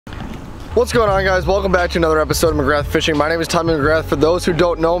What's going on, guys? Welcome back to another episode of McGrath Fishing. My name is Toby McGrath. For those who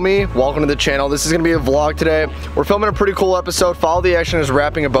don't know me, welcome to the channel. This is gonna be a vlog today. We're filming a pretty cool episode. Follow the Action is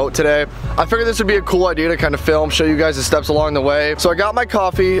wrapping a boat today. I figured this would be a cool idea to kind of film, show you guys the steps along the way. So I got my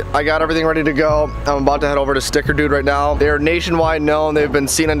coffee, I got everything ready to go. I'm about to head over to Sticker Dude right now. They are nationwide known. They've been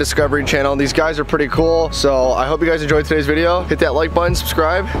seen on Discovery Channel. These guys are pretty cool. So I hope you guys enjoyed today's video. Hit that like button,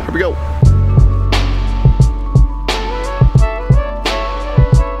 subscribe. Here we go.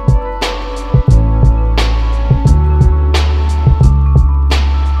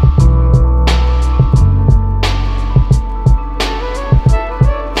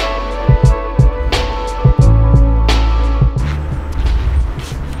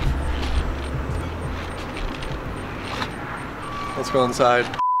 Let's go inside.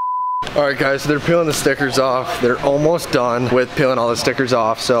 All right, guys, so they're peeling the stickers off. They're almost done with peeling all the stickers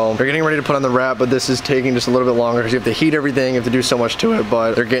off. So they're getting ready to put on the wrap, but this is taking just a little bit longer because you have to heat everything, you have to do so much to it,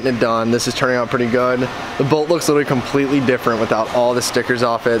 but they're getting it done. This is turning out pretty good. The boat looks literally completely different without all the stickers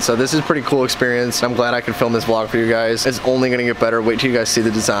off it. So this is a pretty cool experience. I'm glad I could film this vlog for you guys. It's only gonna get better. Wait till you guys see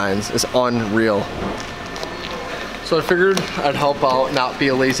the designs. It's unreal. So I figured I'd help out, not be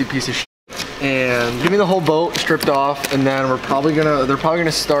a lazy piece of shit, and give me the whole boat stripped off, and then they're probably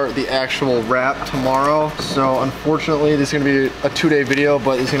gonna start the actual wrap tomorrow. So unfortunately this is gonna be a 2-day video,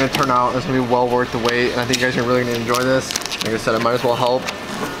 but it's gonna turn out, it's gonna be well worth the wait, and I think you guys are really gonna enjoy this. Like I said, I might as well help.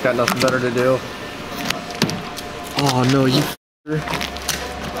 Got nothing better to do. Oh no, you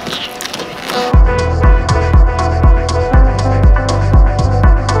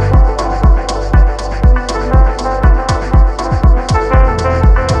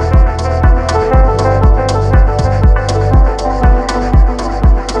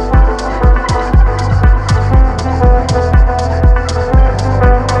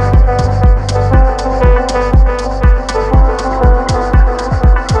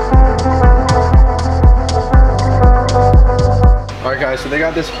so they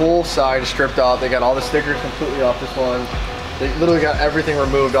got this whole side stripped off. They got all the stickers completely off this one. They literally got everything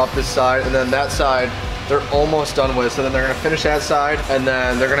removed off this side, and then that side they're almost done with. So then they're gonna finish that side, and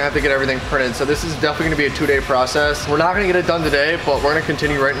then they're gonna have to get everything printed. So this is definitely gonna be a 2-day process. We're not gonna get it done today, but we're gonna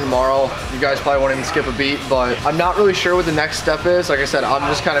continue right tomorrow. You guys probably won't even skip a beat, but I'm not really sure what the next step is. Like I said, I'm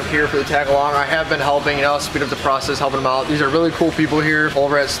just kind of here for the tag along. I have been helping, you know, speed up the process, helping them out. These are really cool people here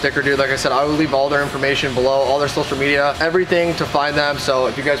over at Sticker Dude. Like I said, I will leave all their information below, all their social media, everything to find them. So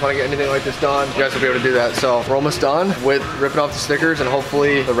if you guys wanna get anything like this done, you guys will be able to do that. So we're almost done with ripping off the stickers, and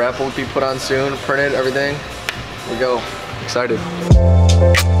hopefully the wrap will be put on soon, printed, everything. Here we go. Excited.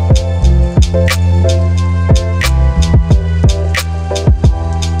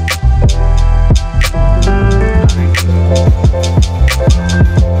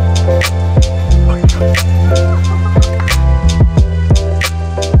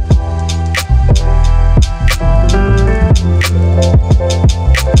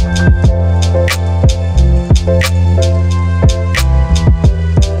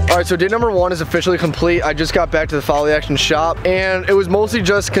 So day number 1 is officially complete. I just got back to the Follow the Action shop, and it was mostly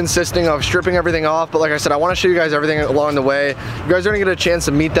just consisting of stripping everything off. But like I said, I want to show you guys everything along the way. You guys are gonna get a chance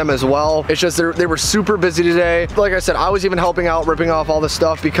to meet them as well. It's just they were super busy today. Like I said, I was even helping out ripping off all the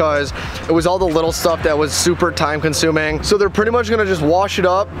stuff because it was all the little stuff that was super time consuming. So they're pretty much gonna just wash it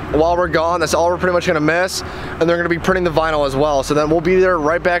up while we're gone. That's all we're pretty much gonna miss. And they're gonna be printing the vinyl as well. So then we'll be there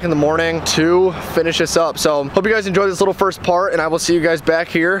right back in the morning to finish this up. So hope you guys enjoyed this little first part, and I will see you guys back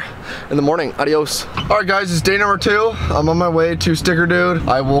here in the morning. Adios. All right, guys, it's day number 2. I'm on my way to Sticker Dude.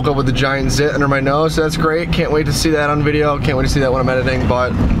 I woke up with a giant zit under my nose, so that's great. Can't wait to see that on video. Can't wait to see that when I'm editing,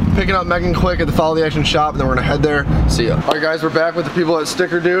 but picking up Megan quick at the Follow the Action shop, and then we're gonna head there. See ya. All right, guys, we're back with the people at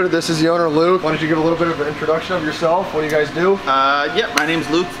Sticker Dude. This is the owner, Luke. Why don't you give a little bit of an introduction of yourself? What do you guys do? Yeah, my name's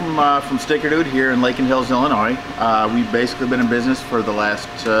Luke from Sticker Dude here in Lake and Hills, Illinois. We've basically been in business for the last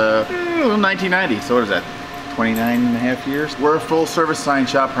 1990. So what is that? 29 and a half years. We're a full service sign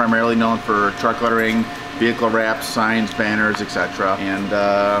shop, primarily known for truck lettering, vehicle wraps, signs, banners, etc. And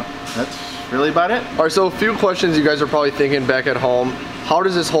that's really about it. All right, so a few questions you guys are probably thinking back at home. How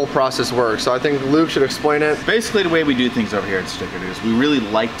does this whole process work? So I think Luke should explain it. Basically, the way we do things over here at Sticker Dude is we really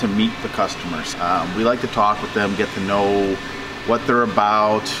like to meet the customers. We like to talk with them, get to know what they're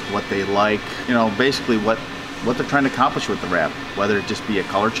about, what they like, you know, basically what they're trying to accomplish with the wrap, whether it just be a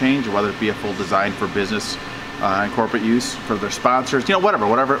color change or whether it be a full design for business and corporate use for their sponsors, you know,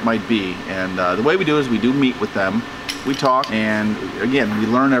 whatever it might be. And the way we do is we do meet with them, we talk, and again, we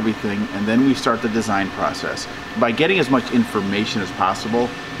learn everything, and then we start the design process. By getting as much information as possible,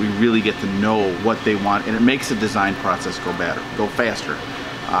 we really get to know what they want, and it makes the design process go better, go faster.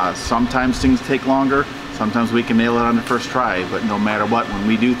 Sometimes things take longer, Sometimes we can nail it on the first try, but no matter what, when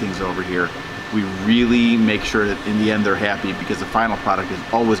we do things over here, we really make sure that in the end they're happy, because the final product is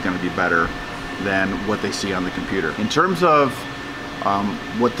always going to be better than what they see on the computer. In terms of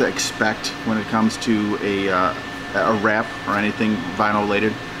what to expect when it comes to a wrap or anything vinyl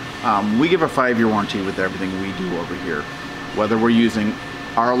related, we give a 5-year warranty with everything we do over here. Whether we're using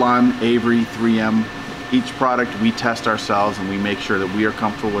Arlon, Avery, 3M, each product we test ourselves and we make sure that we are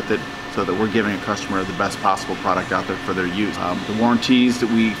comfortable with it, so that we're giving a customer the best possible product out there for their use. The warranties that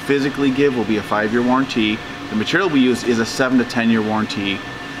we physically give will be a 5-year warranty. The material we use is a 7 to 10-year warranty,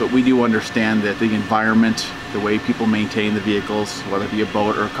 but we do understand that the environment, the way people maintain the vehicles, whether it be a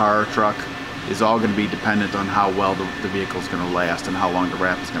boat or a car or truck, is all going to be dependent on how well the vehicle is going to last and how long the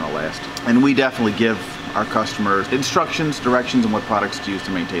wrap is going to last. And we definitely give our customers instructions, directions on what products to use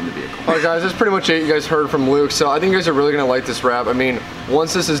to maintain the vehicle. All right guys, that's pretty much it. You guys heard from Luke, so I think you guys are really gonna like this wrap. I mean,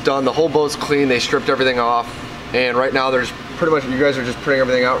 once this is done, the whole boat's clean, they stripped everything off, and right now there's pretty much, you guys are just printing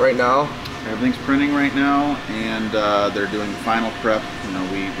everything out right now. Everything's printing right now, and they're doing the final prep. You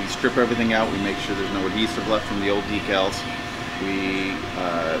know, we strip everything out, we make sure there's no adhesive left from the old decals. We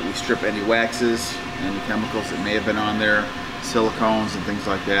strip any waxes, any chemicals that may have been on there, silicones and things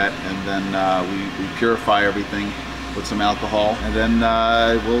like that, and then we purify everything with some alcohol, and then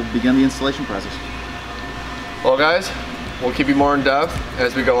we'll begin the installation process. Well guys, we'll keep you more in depth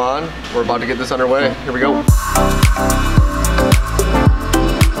as we go on. We're about to get this underway. Here we go.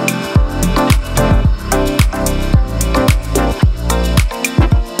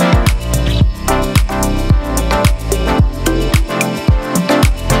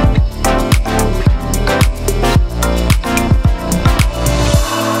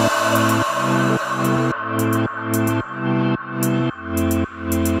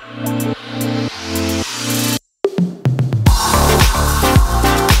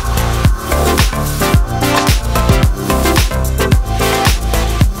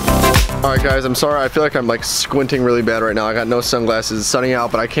 Alright guys, I'm sorry, I feel like I'm like squinting really bad right now. I got no sunglasses, it's sunny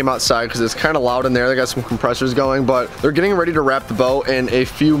out, but I came outside because it's kind of loud in there. They got some compressors going, but they're getting ready to wrap the boat in a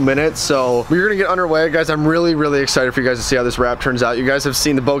few minutes, so we're gonna get underway. Guys, I'm really excited for you guys to see how this wrap turns out. You guys have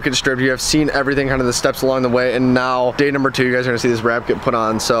seen the boat get stripped, you have seen everything, kind of the steps along the way, and now day number 2, you guys are gonna see this wrap get put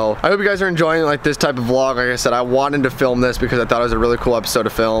on. So I hope you guys are enjoying like this type of vlog. Like I said, I wanted to film this because I thought it was a really cool episode to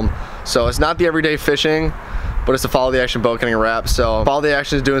film. So it's not the everyday fishing, but it's to follow the action boat getting wrapped. So Follow the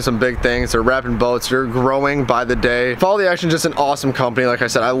Action is doing some big things. They're wrapping boats, they're growing by the day. Follow the Action is just an awesome company. Like I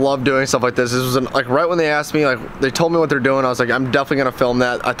said, I love doing stuff like this. This was like right when they asked me, like they told me what they're doing, I was like, I'm definitely gonna film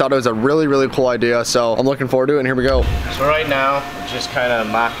that. I thought it was a really cool idea, so I'm looking forward to it, and here we go. So right now, just kind of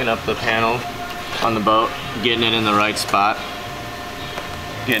mocking up the panel on the boat, getting it in the right spot,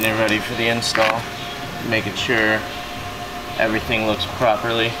 getting it ready for the install, making sure everything looks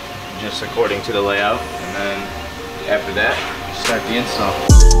properly, just according to the layout, and then after that, start the install.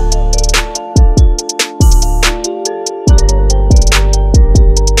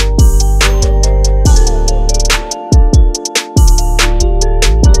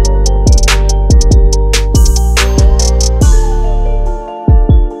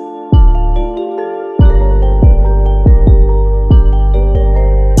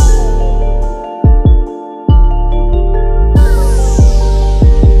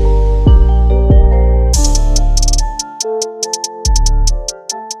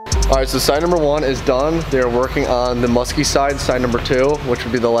 Alright, so side number 1 is done. They're working on the musky side, side number 2, which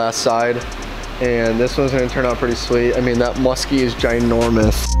would be the last side. And this one's gonna turn out pretty sweet. I mean, that musky is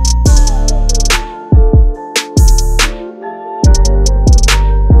ginormous.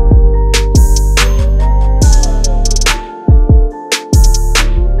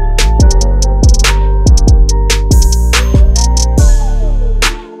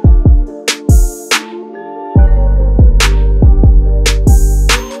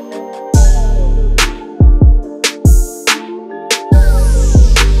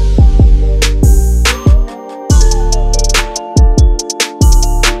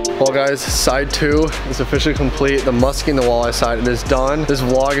 Well guys, side 2 is officially complete. The musky and the walleye side, it is done. This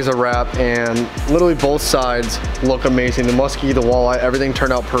vlog is a wrap, and literally both sides look amazing. The musky, the walleye, everything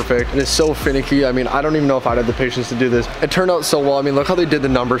turned out perfect. It is so finicky. I mean, I don't even know if I'd have the patience to do this. It turned out so well. I mean, look how they did the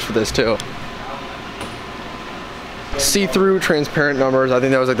numbers for this too. See-through, transparent numbers. I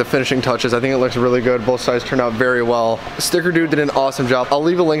think that was like the finishing touches. I think it looks really good. Both sides turned out very well. Sticker Dude did an awesome job. I'll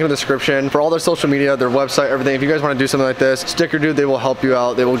leave a link in the description for all their social media, their website, everything. If you guys want to do something like this, Sticker Dude, they will help you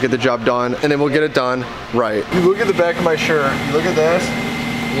out. They will get the job done, and they will get it done right. You look at the back of my shirt, you look at this,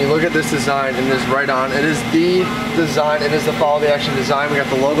 and you look at this design, and it is right on. It is the design. It is the Follow the Action design. We got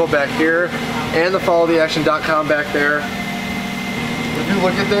the logo back here, and the followththeaction.com back there. Dude,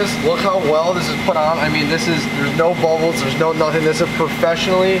 look at this. Look how well this is put on. I mean, there's no bubbles, there's no nothing. This is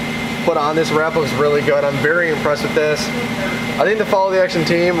professionally put on. This wrap looks really good. I'm very impressed with this. I think the Follow the Action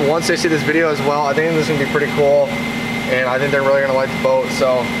team, once they see this video as well, I think this is gonna be pretty cool. And I think they're really gonna like the boat.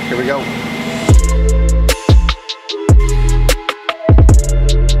 So here we go.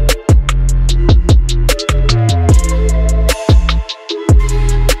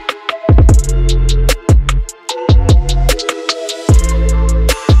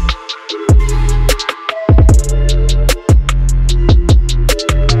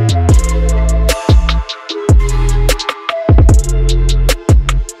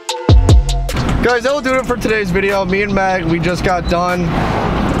 Guys, that will do it for today's video. Me and Mag, we just got done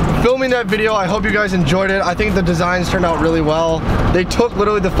filming that video. I hope you guys enjoyed it. I think the designs turned out really well. They took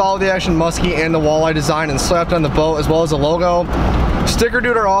literally the Follow the Action muskie and the walleye design and slapped on the boat as well as the logo. Sticker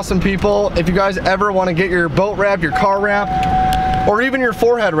Dude are awesome people. If you guys ever want to get your boat wrap, your car wrap, or even your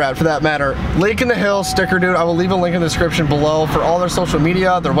forehead wrap for that matter, Lake in the Hills, Sticker Dude. I will leave a link in the description below for all their social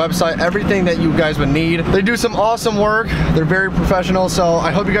media, their website, everything that you guys would need. They do some awesome work. They're very professional, so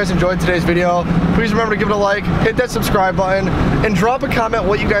I hope you guys enjoyed today's video. Please remember to give it a like, hit that subscribe button, and drop a comment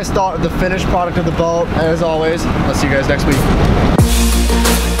what you guys thought of the finished product of the boat. And as always, I'll see you guys next week.